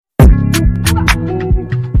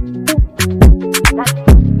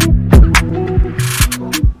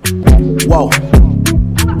Whoa.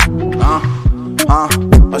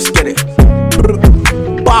 Let's get it.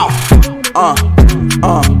 Bow.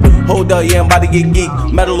 Hold up, yeah, I'm about to get geek.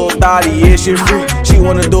 Met a little thotty, yeah, shit free. She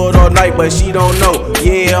wanna do it all night, but she don't know.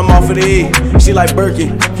 Yeah, I'm off of the E. She like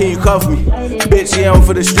Birkin, can you cuff me? Bitch, yeah, I'm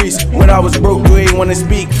for the streets. When I was broke, you ain't wanna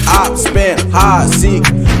speak. I spent high, seek.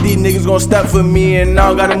 These niggas gon' step for me, and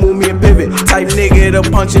now I gotta move me a pivot. Type nigga to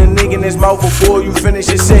punch a nigga in his mouth before you finish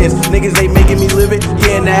your sentence. Niggas, they making me live it.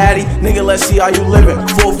 Yeah, in the Addy, nigga, let's see how you living.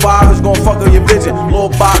 4-5 is gon' fuck up your vision. Lil'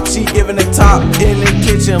 Bop, she giving the top in the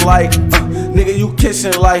kitchen like, nigga, you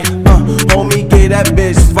kissing like, homie, gave that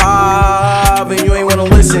bitch 5, and you ain't wanna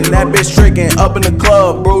listen. That bitch tricking up in the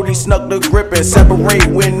club, Brody snuck the grip and separate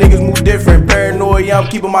when niggas move different. Paranoid, yeah, I'm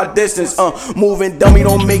keeping my distance. Moving dummy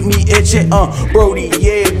don't make me itch it. Brody,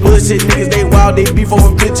 yeah, bullshit. Niggas, they wild, they beef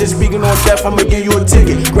over bitches. Speaking on death, I'ma give you a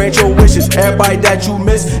ticket. Grant your wishes. Everybody that you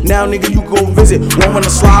miss, now nigga, you go visit. Won't wanna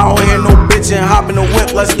slide on here, no bitchin'. Hop in the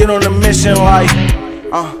whip, let's get on a mission like,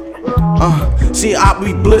 see, I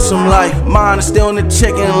be blissin' like, mine is still in the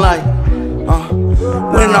chicken like,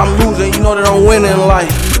 when I'm losing, you know that I'm winning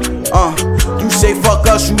like, you say fuck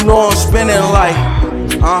us, you know I'm spinning like,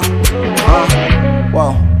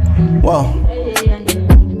 whoa,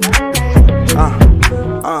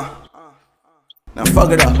 now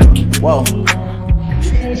fuck it up, whoa,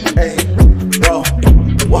 hey,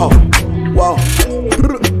 whoa, wow.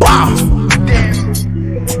 Wow.